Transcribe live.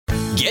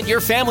Get your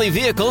family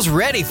vehicles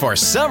ready for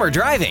summer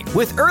driving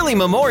with early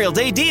Memorial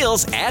Day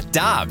deals at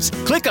Dobbs.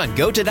 Click on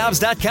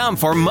GoToDobbs.com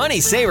for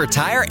money saver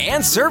tire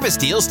and service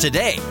deals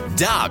today.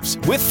 Dobbs,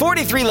 with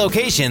 43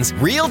 locations,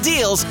 real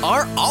deals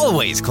are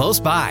always close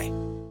by.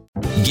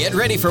 Get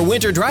ready for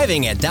winter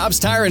driving at Dobbs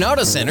Tire and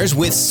Auto Centers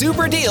with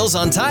super deals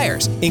on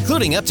tires,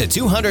 including up to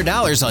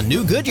 $200 on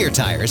new Goodyear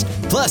tires,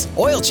 plus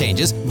oil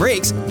changes,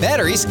 brakes,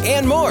 batteries,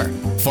 and more.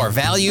 For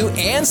value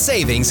and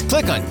savings,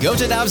 click on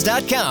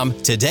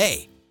GoToDobbs.com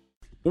today.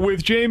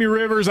 With Jamie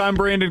Rivers, I'm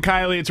Brandon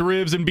Kiley. It's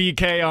Ribs and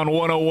BK on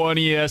 101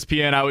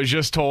 ESPN. I was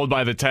just told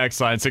by the text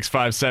line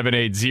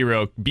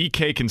 65780,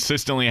 BK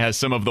consistently has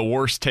some of the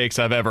worst takes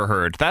I've ever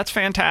heard. That's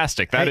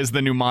fantastic. That is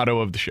the new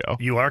motto of the show.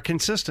 You are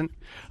consistent.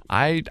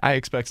 I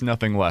expect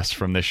nothing less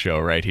from this show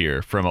right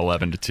here from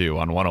 11 to 2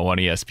 on 101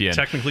 ESPN.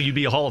 Technically, you'd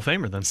be a Hall of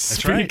Famer then.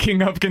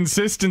 Speaking of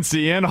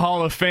consistency and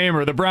Hall of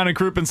Famer, the Brown and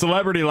Crouppen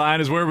Celebrity Line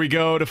is where we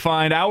go to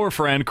find our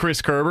friend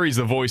Chris Kerber. He's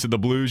the voice of the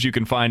Blues. You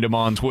can find him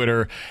on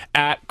Twitter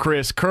at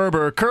Chris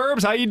Kerber.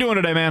 Kerbs, how you doing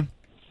today, man?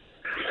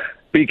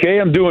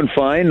 BK, I'm doing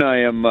fine.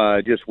 I am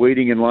just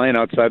waiting in line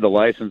outside the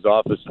license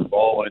office in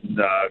Baldwin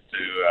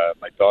to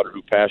my daughter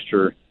who passed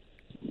her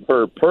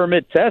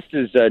permit test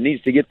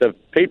needs to get the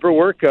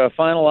paperwork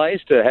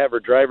finalized to have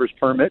her driver's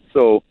permit.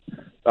 So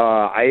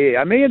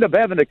I may end up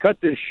having to cut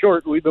this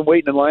short. We've been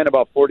waiting in line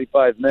about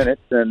 45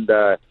 minutes, and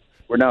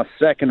we're now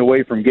second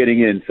away from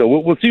getting in. So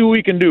we'll see what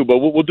we can do, but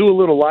we'll do a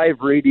little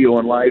live radio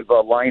and live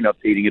line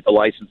updating at the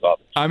license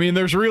office. I mean,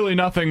 there's really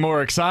nothing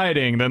more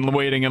exciting than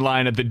waiting in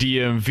line at the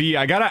DMV.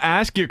 I got to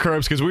ask you,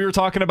 Curbs, because we were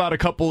talking about a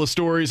couple of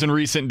stories in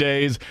recent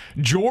days.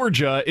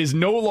 Georgia is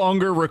no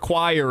longer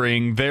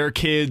requiring their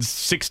kids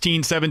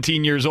 16,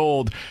 17 years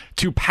old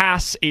to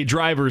pass a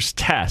driver's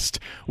test.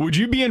 Would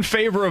you be in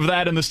favor of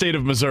that in the state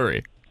of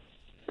Missouri?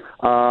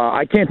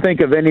 I can't think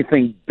of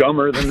anything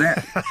dumber than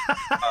that.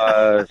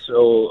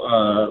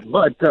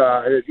 But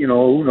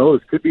who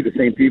knows? Could be the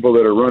same people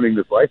that are running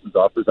this license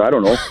office. I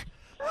don't know.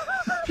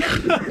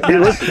 Hey,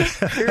 listen,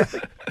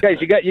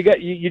 seriously, guys,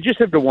 you just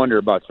have to wonder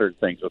about certain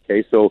things.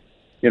 Okay, so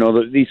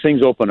these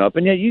things open up,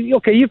 and you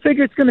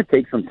figure it's going to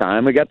take some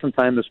time. We got some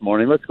time this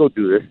morning. Let's go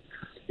do this.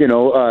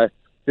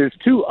 There's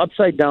two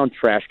upside down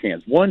trash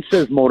cans. One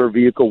says motor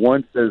vehicle,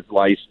 one says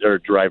license or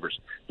drivers.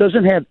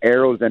 Doesn't have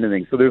arrows,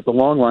 anything. So there's a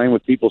long line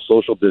with people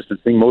social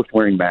distancing, most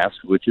wearing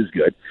masks, which is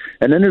good.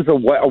 And then there's a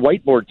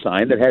whiteboard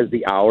sign that has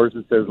the hours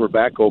that says we're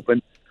back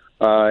open,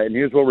 and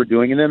here's what we're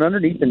doing. And then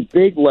underneath in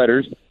big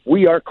letters,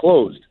 we are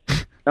closed.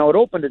 Now, it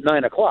opened at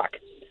 9 o'clock.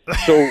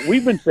 So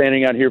we've been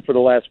standing out here for the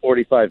last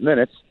 45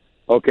 minutes,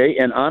 okay,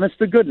 and honest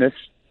to goodness,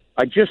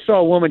 I just saw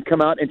a woman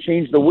come out and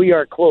change the we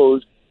are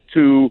closed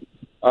to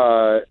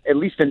at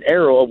least an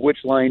arrow of which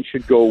line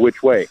should go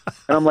which way.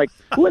 And I'm like,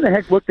 who in the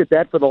heck looked at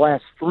that for the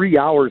last 3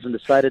 hours and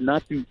decided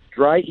not to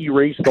dry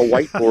erase the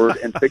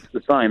whiteboard and fix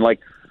the sign? Like,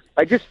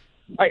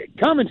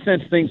 common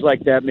sense things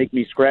like that make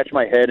me scratch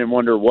my head and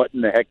wonder what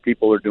in the heck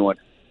people are doing.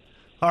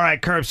 All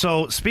right, Curb.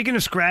 So speaking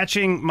of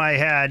scratching my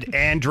head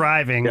and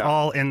driving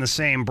all in the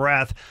same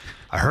breath,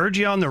 I heard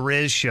you on the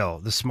Riz show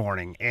this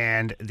morning,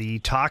 and the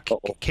talk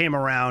came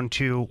around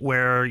to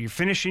where you're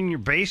finishing your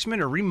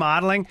basement or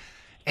remodeling,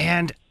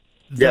 and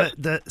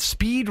the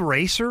Speed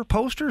Racer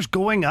posters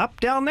going up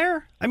down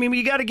there? I mean,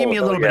 you got to give me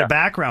a little bit of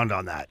background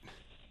on that.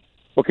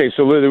 Okay,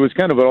 so there was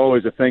kind of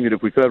always a thing that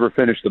if we've ever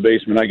finished the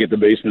basement, I get the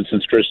basement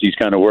since Christy's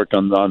kind of worked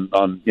on I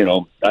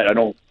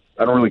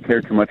don't really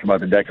care too much about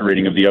the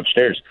decorating of the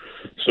upstairs.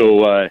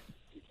 So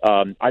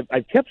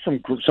I've kept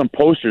some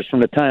posters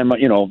from the time,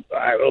 when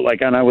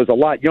I was a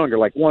lot younger,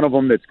 like one of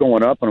them that's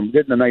going up, and I'm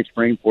getting a nice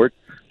frame for it,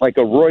 like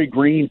a Roy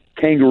Green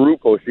kangaroo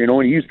poster,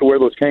 when he used to wear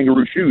those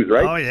kangaroo shoes,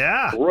 right? Oh,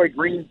 yeah. A Roy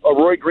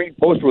Green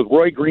poster with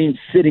Roy Green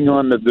sitting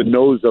on the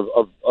nose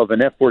of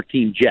an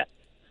F-14 jet,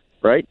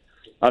 right?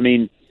 I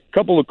mean, a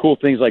couple of cool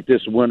things like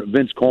this when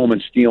Vince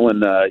Coleman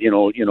stealing,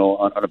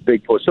 on a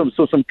big poster.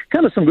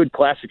 Some good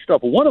classic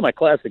stuff. Well, one of my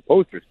classic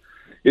posters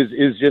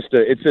is just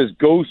it says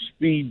 "Go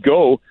Speed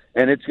Go,"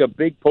 and it's a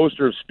big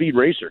poster of Speed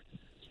Racer.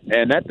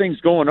 And that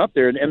thing's going up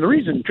there. And the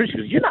reason, Trish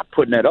goes, you're not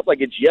putting that up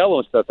like it's yellow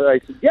and stuff. I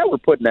said, yeah, we're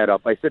putting that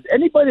up. I said,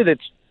 anybody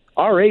that's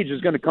our age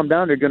is going to come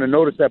down, they're going to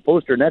notice that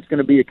poster, and that's going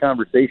to be a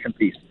conversation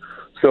piece.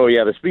 So,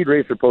 yeah, the Speed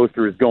Racer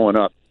poster is going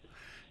up.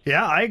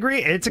 Yeah, I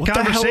agree. It's a what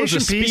conversation the hell is a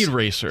piece. Speed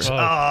Racer?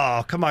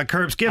 Oh, come on,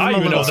 Curbs. Give him a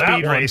little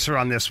Speed Racer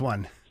on this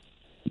one.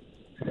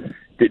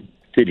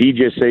 Did he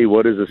just say,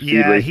 what is a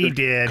Speed Racer? Yeah, he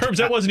did. Curbs,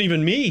 that wasn't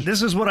even me.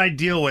 This is what I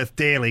deal with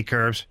daily,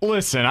 Curbs.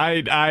 Listen,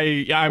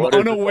 I'm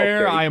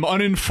unaware. I am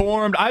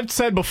uninformed. I've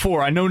said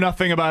before, I know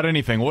nothing about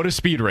anything. What is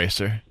Speed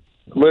Racer?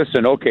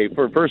 Listen, okay,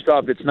 first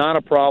off, it's not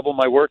a problem.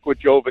 I work with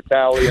Joe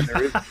Vitale, and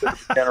there is a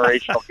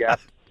generational gap.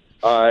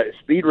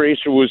 Speed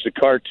Racer was a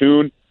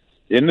cartoon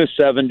in the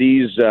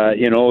 70s,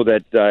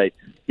 that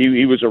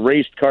he was a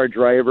race car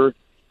driver.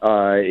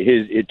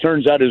 It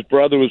turns out his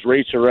brother was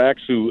Racer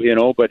X,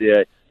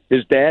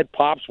 his dad,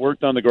 Pops,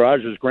 worked on the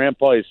garage. His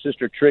grandpa, his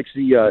sister,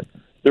 Trixie.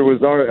 There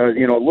was,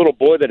 a little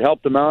boy that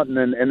helped him out, and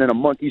then a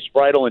monkey,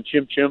 Spritle, and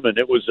Chim Chim. And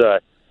it was,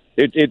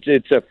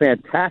 it's a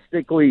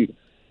fantastically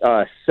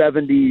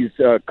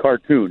 '70s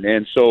cartoon.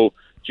 And so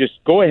just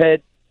go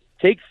ahead,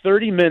 take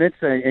 30 minutes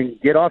and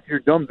get off your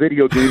dumb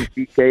video games,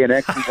 DK, and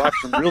actually watch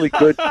some really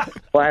good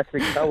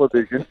classic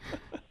television.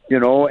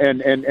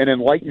 And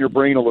enlighten your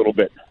brain a little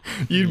bit.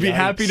 You'd be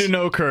happy to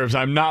know, Curbs,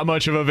 I'm not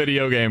much of a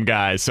video game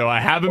guy, so I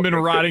haven't been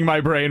rotting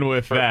my brain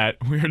with that.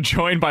 We're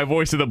joined by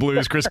Voice of the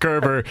Blues, Chris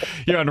Kerber,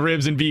 here on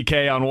Ribs and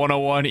BK on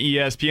 101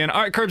 ESPN.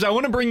 All right, Curbs, I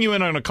want to bring you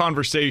in on a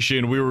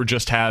conversation we were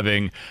just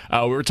having.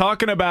 We were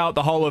talking about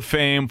the Hall of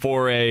Fame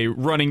for a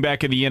running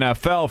back in the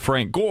NFL,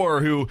 Frank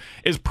Gore, who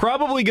is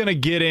probably going to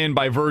get in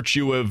by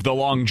virtue of the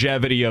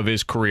longevity of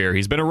his career.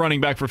 He's been a running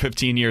back for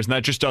 15 years, and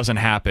that just doesn't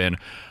happen.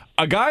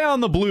 A guy on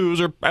the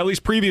Blues, or at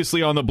least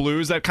previously on the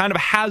Blues, that kind of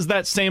has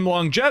that same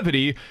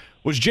longevity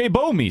was Jay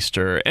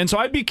Bouwmeester. And so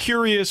I'd be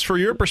curious for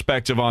your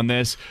perspective on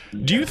this.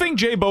 Do you think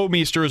Jay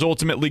Bouwmeester is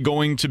ultimately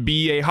going to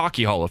be a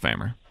Hockey Hall of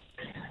Famer?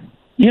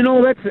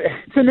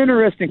 It's an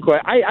interesting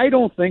question. I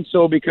don't think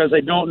so, because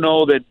I don't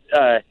know that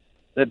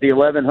the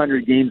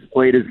 1,100 games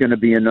played is going to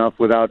be enough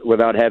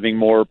without having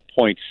more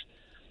points,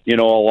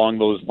 along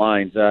those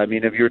lines. I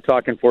mean, if you're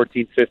talking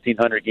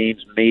 1,500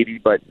 games, maybe,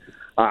 but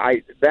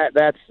I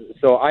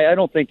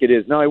don't think it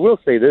is. Now, I will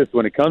say this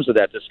when it comes to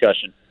that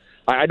discussion.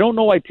 I don't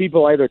know why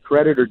people either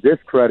credit or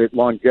discredit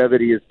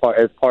longevity as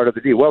part of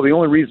the deal. Well, the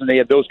only reason they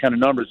had those kind of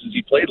numbers is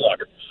he played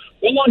longer.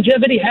 Well,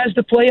 longevity has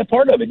to play a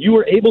part of it. You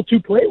were able to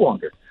play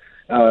longer,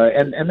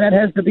 and that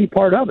has to be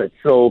part of it.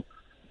 So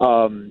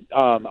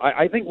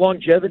I think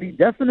longevity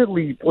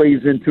definitely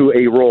plays into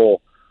a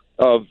role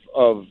of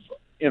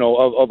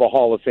a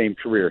Hall of Fame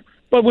career.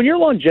 But when your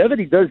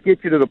longevity does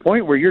get you to the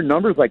point where your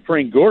numbers, like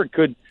Frank Gore,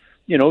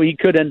 he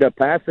could end up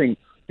passing,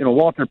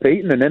 Walter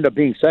Payton and end up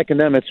being second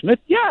to Emmitt Smith.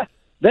 Yeah,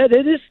 that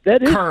is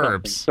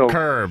Curbs. So,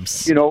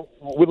 Curbs.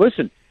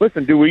 Listen.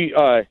 Do we?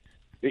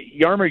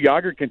 Jaromir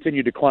Jagr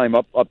continued to climb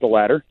up the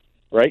ladder,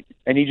 right?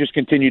 And he just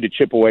continued to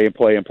chip away and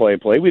play and play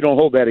and play. We don't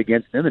hold that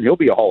against him, and he'll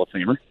be a Hall of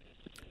Famer.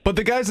 But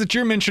the guys that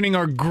you're mentioning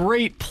are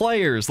great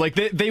players. Like,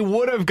 they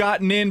would have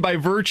gotten in by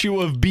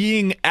virtue of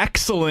being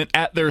excellent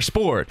at their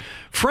sport.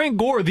 Frank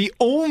Gore, the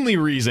only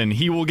reason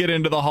he will get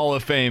into the Hall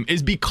of Fame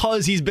is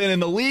because he's been in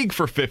the league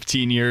for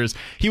 15 years.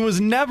 He was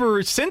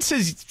never, since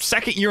his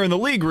second year in the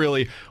league,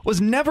 really,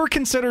 was never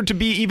considered to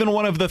be even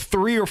one of the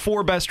 3 or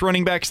 4 best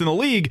running backs in the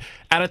league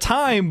at a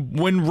time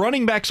when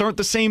running backs aren't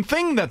the same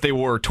thing that they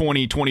were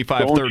 20,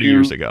 25, 30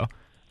 years ago.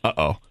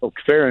 Uh-oh.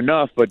 Fair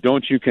enough, but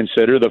don't you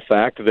consider the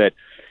fact that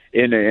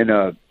in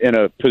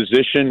a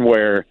position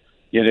where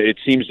it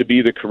seems to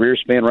be the career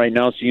span right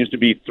now seems to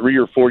be 3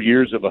 or 4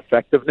 years of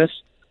effectiveness.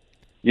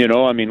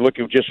 I mean, look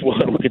at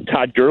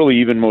Todd Gurley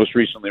even most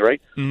recently,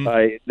 right?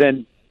 Mm-hmm.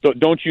 Then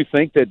don't you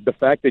think that the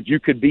fact that you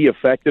could be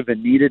effective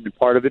and needed and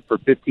part of it for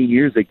 15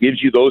 years that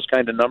gives you those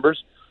kind of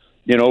numbers,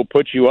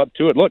 puts you up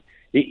to it? Look,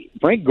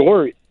 Frank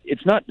Gore,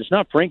 it's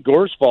not Frank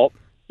Gore's fault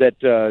that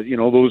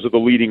those are the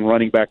leading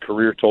running back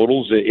career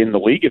totals in the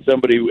league.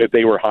 If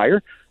they were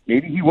higher,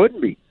 maybe he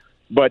wouldn't be.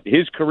 But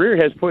his career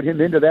has put him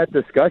into that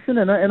discussion,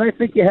 and I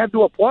think you have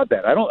to applaud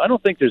that. I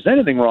don't think there's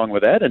anything wrong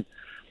with that, and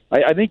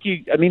I think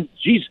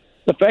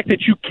the fact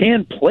that you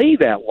can play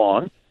that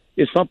long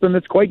is something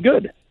that's quite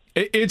good.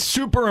 It's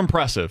super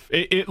impressive.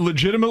 It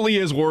legitimately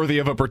is worthy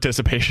of a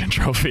participation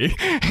trophy,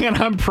 and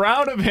I'm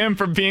proud of him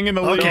for being in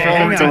the league.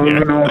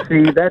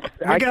 We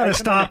got to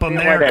stop him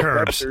there,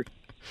 Curbs.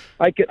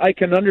 I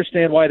can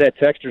understand why that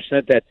texter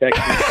sent that text.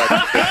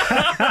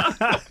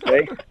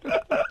 Okay?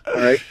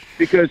 All right,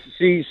 because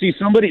see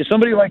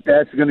somebody like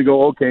that's going to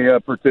go, okay, a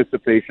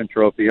participation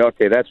trophy.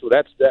 Okay, that's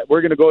that.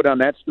 We're going to go down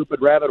that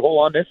stupid rabbit hole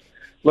on this.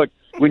 Look,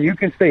 when you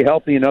can stay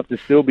healthy enough to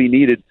still be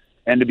needed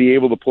and to be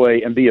able to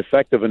play and be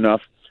effective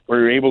enough where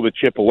you're able to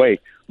chip away.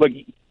 Look,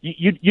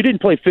 you didn't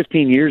play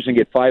 15 years and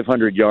get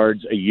 500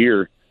 yards a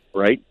year,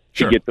 right?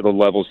 Sure. To get to the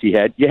levels he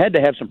had. You had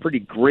to have some pretty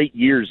great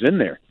years in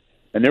there.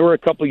 And there were a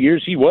couple of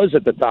years he was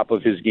at the top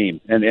of his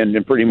game and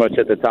pretty much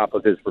at the top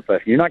of his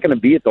profession. You're not going to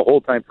be it the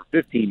whole time for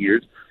 15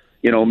 years,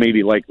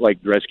 maybe like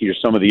Gretzky or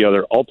some of the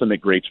other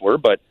ultimate greats were.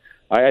 But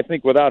I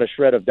think without a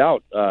shred of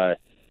doubt,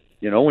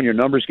 when your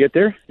numbers get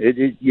there,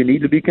 you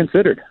need to be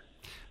considered.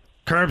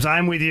 Curbs,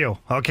 I'm with you,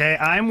 okay?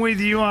 I'm with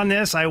you on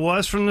this. I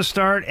was from the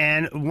start,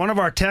 and one of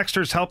our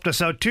texters helped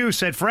us out too,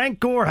 said Frank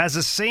Gore has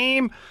the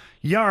same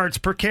yards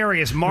per carry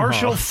as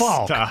Marshall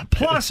Faulk,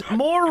 plus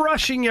more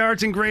rushing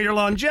yards and greater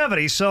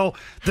longevity. So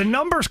the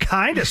numbers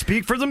kind of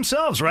speak for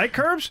themselves, right,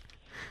 Curbs?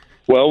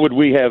 Well, would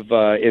we have,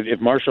 if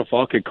Marshall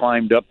Faulk had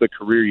climbed up the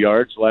career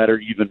yards ladder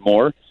even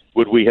more,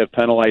 would we have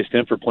penalized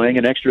him for playing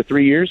an extra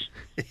 3 years?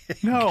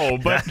 No,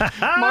 but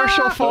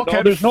Marshall Faulk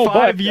had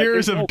 5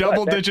 years of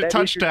double-digit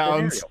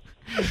touchdowns.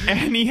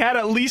 And he had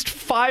at least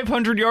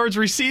 500 yards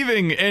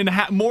receiving in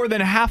more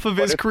than half of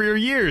his career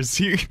years.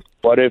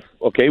 What if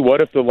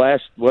the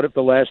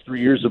last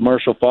 3 years of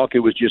Marshall Faulk,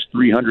 it was just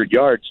 300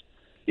 yards,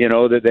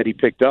 that he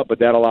picked up, but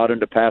that allowed him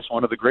to pass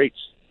one of the greats.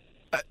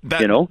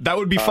 That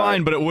would be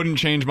fine, but it wouldn't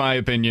change my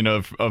opinion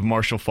of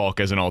Marshall Faulk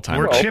as an all-time.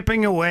 We're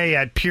chipping away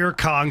at pure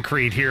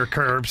concrete here,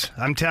 Curbs.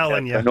 I'm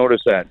telling you. I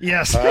noticed that.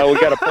 Yes. We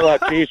got to pull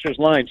out Chaser's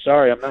line.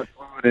 Sorry, I'm not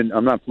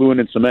fluent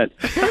in cement.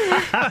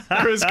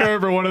 Chris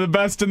Kerber, one of the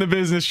best in the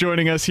business,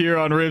 joining us here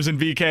on Ribs and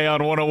VK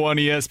on 101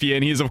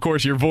 ESPN. He's, of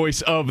course, your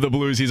voice of the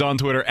Blues. He's on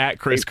Twitter at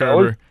Chris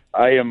Kerber.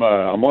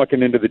 I'm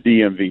walking into the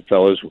DMV,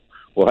 fellas.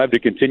 We'll have to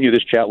continue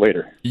this chat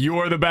later. You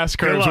are the best,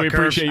 Kerbs. We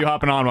appreciate you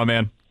hopping on, my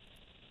man.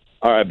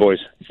 All right, boys.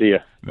 See ya.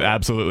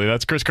 Absolutely.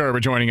 That's Chris Kerber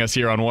joining us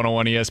here on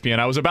 101 ESPN.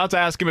 I was about to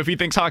ask him if he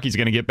thinks hockey's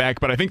going to get back,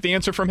 but I think the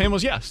answer from him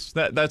was yes.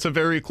 That's a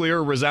very clear,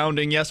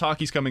 resounding yes,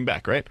 hockey's coming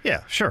back, right?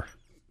 Yeah, sure.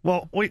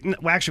 Well, we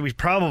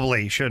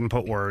probably shouldn't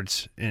put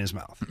words in his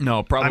mouth.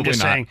 No, probably not. I'm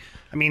just saying,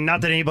 not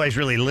that anybody's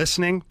really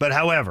listening, but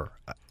however,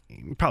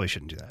 you probably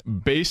shouldn't do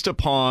that. Based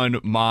upon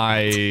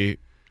my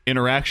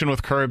interaction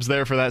with Kerbs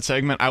there for that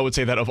segment, I would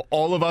say that of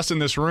all of us in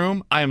this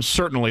room, I am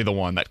certainly the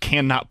one that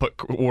cannot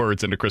put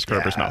words into Chris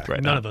Kerber's mouth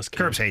right now. None of us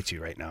can. Kerbs hates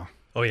you right now.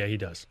 Oh, yeah, he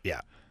does. Yeah.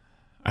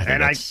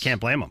 I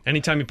can't blame him.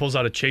 Anytime he pulls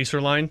out a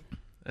chaser line,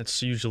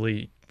 that's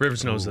usually,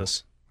 Rivers knows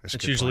this.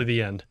 It's usually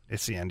the end.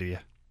 It's the end of you.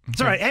 It's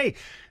all right. Hey,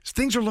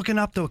 things are looking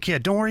up, though,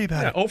 kid. Don't worry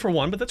about it. 0 for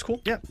 1, but that's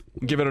cool. Yeah.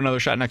 Give it another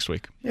shot next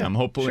week. Yeah, I'm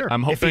hoping sure.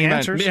 I'm If he hoping that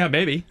answers. Yeah,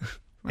 maybe.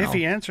 If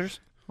he answers.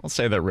 I'll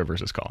say that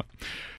Rivers is calling.